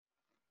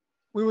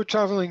We were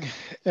traveling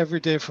every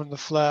day from the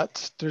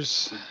flat.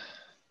 There's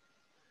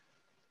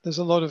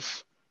a lot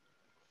of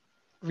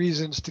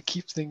reasons to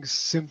keep things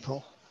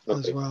simple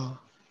as Okay. well.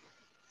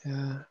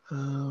 Yeah.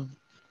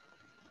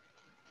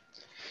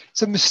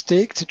 It's a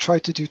mistake to try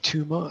to do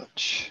too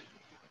much.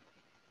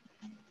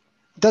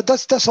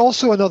 That's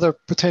also another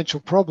potential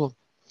problem.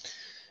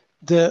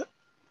 The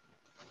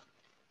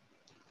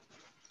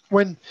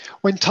when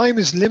time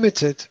is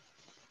limited,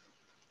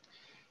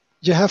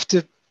 you have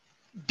to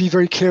be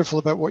very careful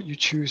about what you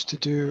choose to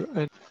do,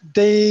 and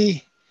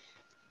they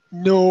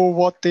know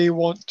what they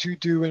want to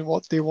do and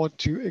what they want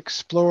to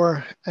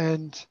explore.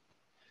 And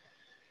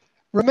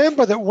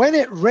remember that when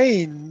it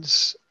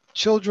rains,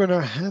 children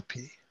are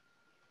happy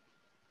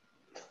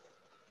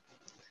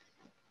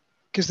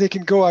because they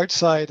can go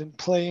outside and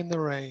play in the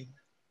rain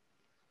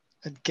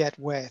and get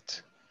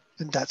wet,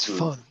 and that's Mm.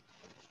 fun.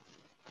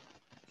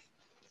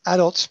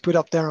 Adults put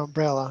up their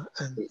umbrella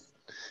and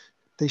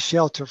they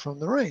shelter from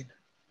the rain,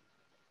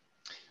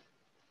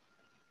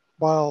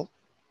 while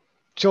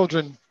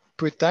children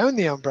put down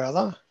the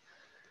umbrella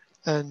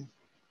and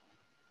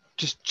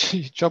just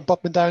jump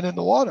up and down in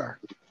the water,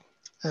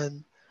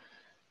 and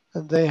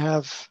they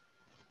have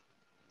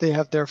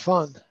their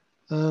fun.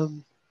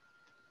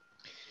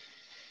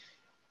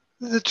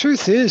 The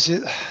truth is,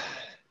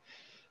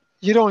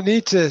 you don't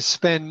need to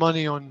spend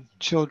money on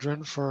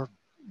children for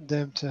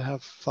them to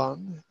have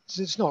fun.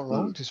 It's not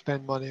wrong Mm. to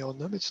spend money on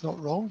them. It's not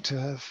wrong to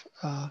have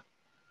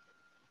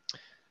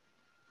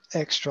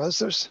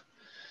extras.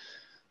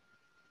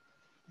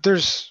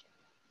 There's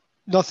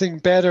nothing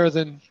better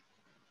than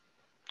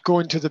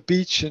going to the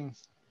beach and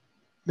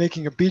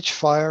making a beach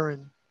fire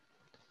and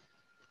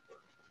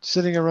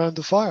sitting around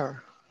the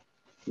fire.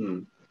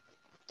 Mm.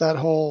 That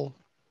whole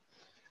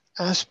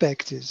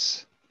aspect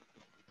is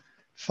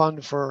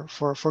fun for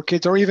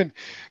kids, or even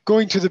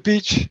going to the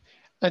beach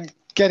and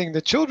getting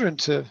the children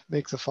to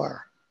make the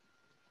fire.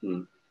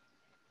 Mm.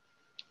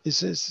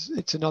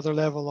 It's another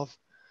level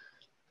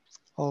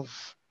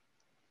of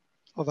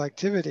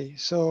activity.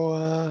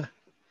 So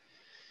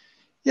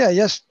yeah,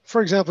 yes.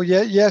 For example,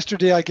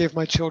 yesterday I gave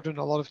my children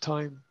a lot of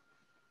time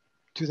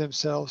to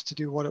themselves to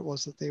do what it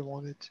was that they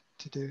wanted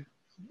to do,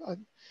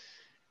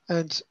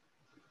 and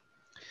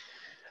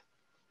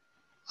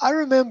I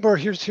remember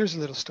here's a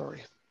little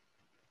story.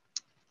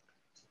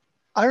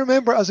 I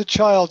remember as a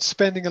child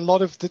spending a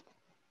lot of the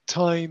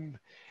time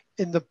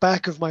in the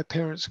back of my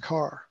parents'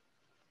 car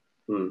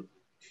Mm.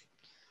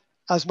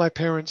 as my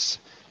parents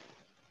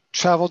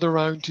traveled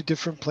around to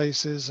different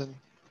places, and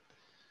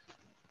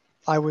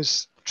I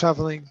was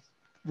traveling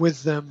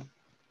with them.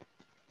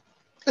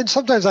 And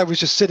sometimes I was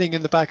just sitting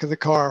in the back of the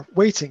car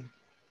waiting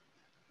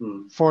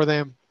Mm. for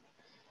them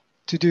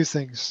to do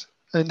things.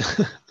 And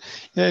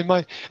yeah, in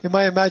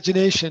my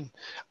imagination,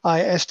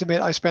 I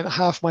estimate I spent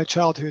half my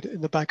childhood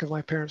in the back of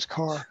my parents'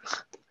 car,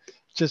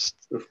 just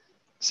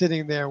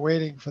sitting there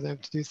waiting for them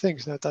to do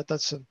things. Now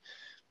that's an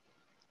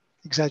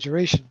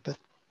exaggeration, but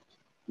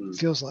Mm.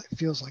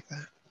 feels like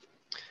that.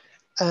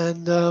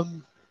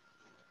 And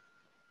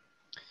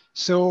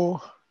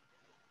so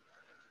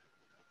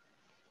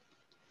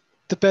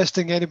the best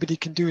thing anybody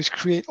can do is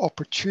create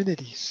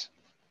opportunities.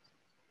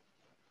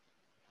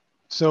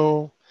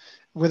 So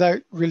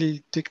without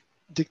really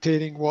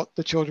dictating what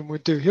the children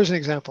would do. Here's an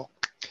example.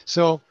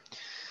 So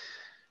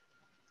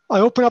I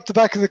open up the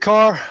back of the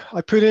car,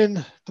 I put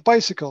in the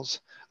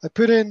bicycles, I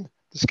put in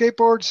the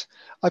skateboards,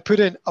 I put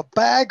in a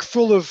bag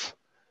full of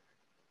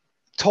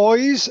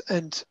toys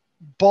and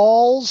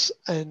balls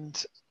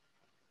and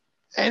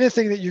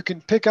anything that you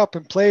can pick up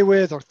and play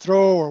with or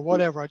throw or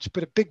whatever. I just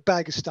put a big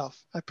bag of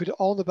stuff. I put it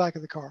all in the back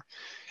of the car.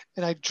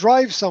 And I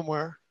drive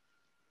somewhere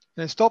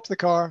and I stop the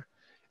car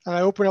and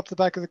I open up the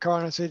back of the car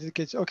and I say to the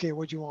kids, okay,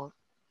 what do you want?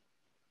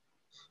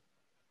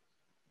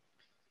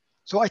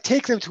 So I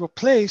take them to a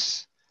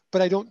place,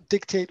 but I don't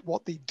dictate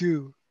what they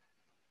do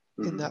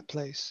in Mm. that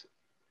place.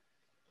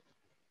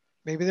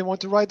 Maybe they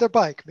want to ride their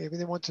bike. Maybe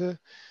they want to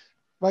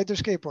ride their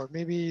skateboard.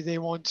 Maybe they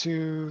want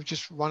to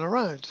just run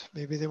around.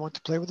 Maybe they want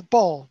to play with a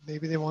ball.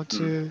 Maybe they want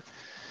Mm.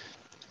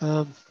 to,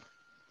 um,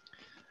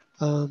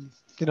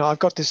 I've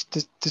got this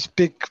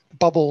big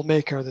bubble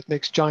maker that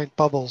makes giant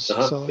bubbles.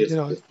 Uh-huh. So, Yes.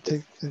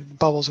 Yes. Yes.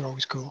 bubbles are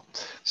always cool.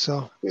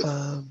 So, Yes.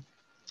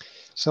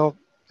 so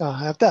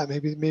I have that.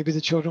 Maybe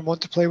the children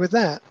want to play with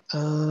that.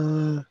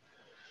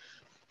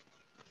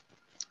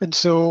 And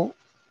so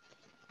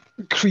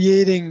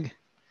creating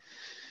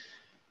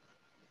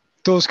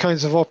those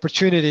kinds of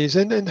opportunities.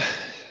 And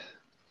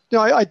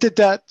I did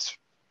that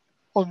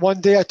on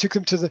one day. I took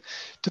them to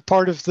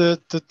part of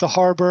the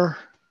harbor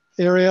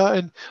area,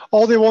 and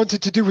all they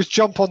wanted to do was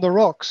jump on the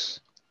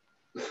rocks.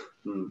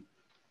 Mm.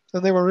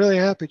 And they were really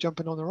happy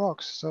jumping on the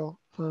rocks. So,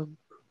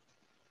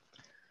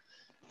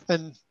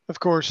 and of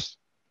course,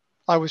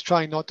 I was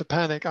trying not to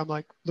panic. I'm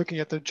like looking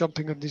at them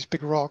jumping on these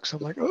big rocks. I'm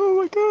like, oh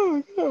my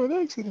God, oh, an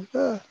accident.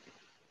 Ah.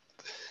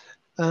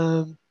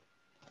 Um,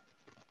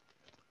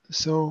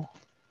 so,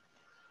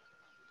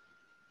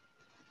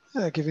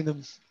 yeah, giving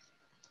them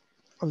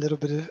a little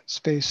bit of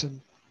space and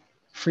Mm.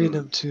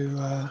 freedom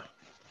to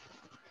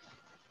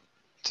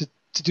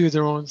to do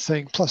their own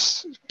thing,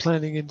 plus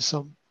planning in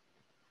some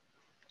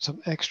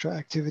extra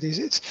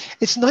activities.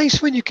 It's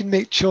nice when you can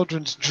make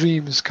children's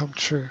dreams come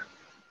true.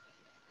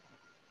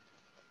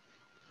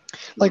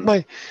 Like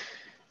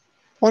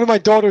one of my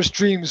daughter's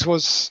dreams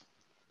was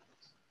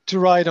to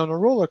ride on a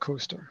roller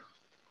coaster.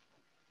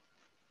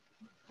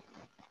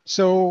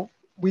 So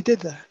we did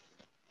that.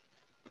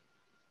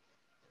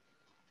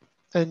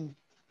 And,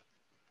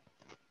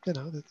 you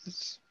know,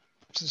 it's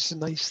just a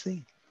nice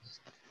thing.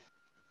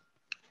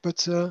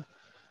 But,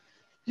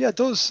 yeah,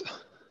 those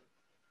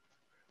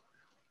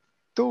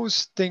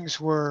things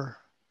were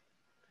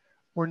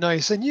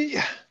nice. And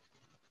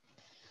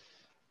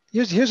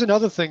here's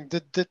another thing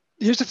that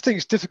here's the thing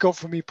that's difficult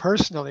for me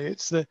personally.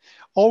 It's the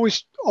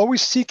always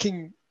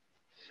seeking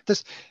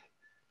this.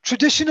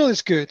 Traditional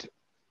is good,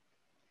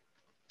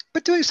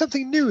 but doing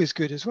something new is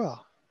good as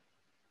well.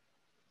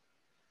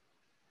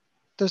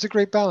 There's a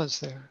great balance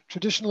there.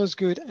 Traditional is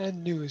good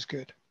and new is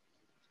good.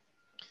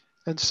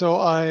 And so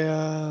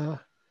I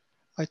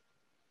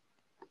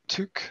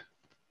took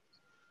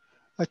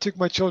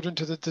my children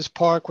to this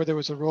park where there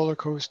was a roller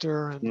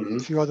coaster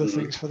and a few other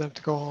things for them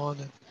to go on,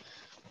 and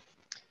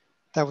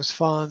that was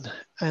fun.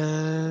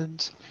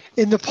 And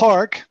in the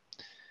park,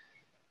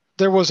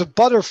 there was a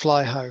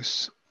butterfly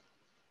house,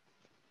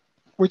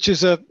 which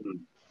is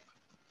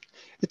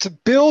it's a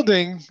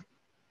building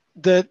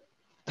that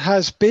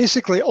has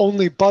basically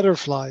only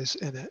butterflies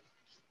in it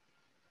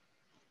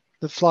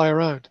that fly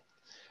around,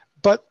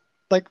 but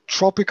like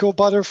tropical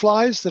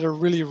butterflies that are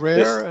really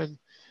rare. Yes.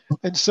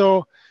 And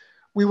so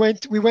we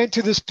went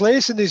to this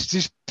place, and there's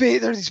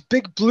these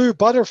big blue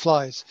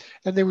butterflies,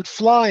 and they would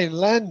fly and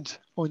land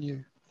on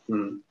you.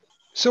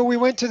 So we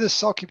went to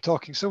this. I'll keep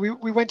talking. So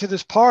we went to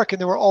this park, and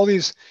there were all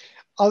these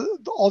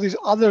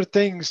other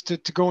things to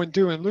go and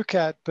do and look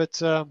at. But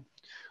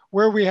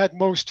where we had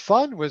most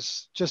fun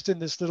was just in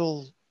this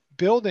little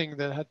building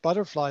that had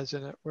butterflies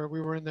in it, where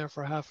we were in there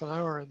for half an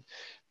hour, and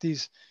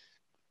these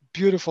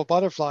beautiful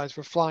butterflies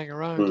were flying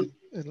around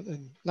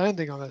and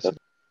landing on us.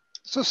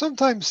 So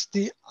sometimes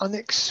the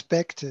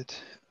unexpected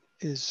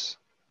is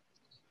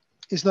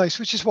nice,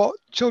 which is what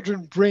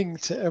children bring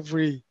to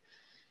every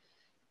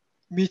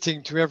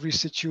meeting, to every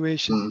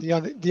situation.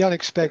 The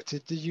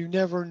unexpected, that you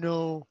never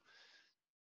know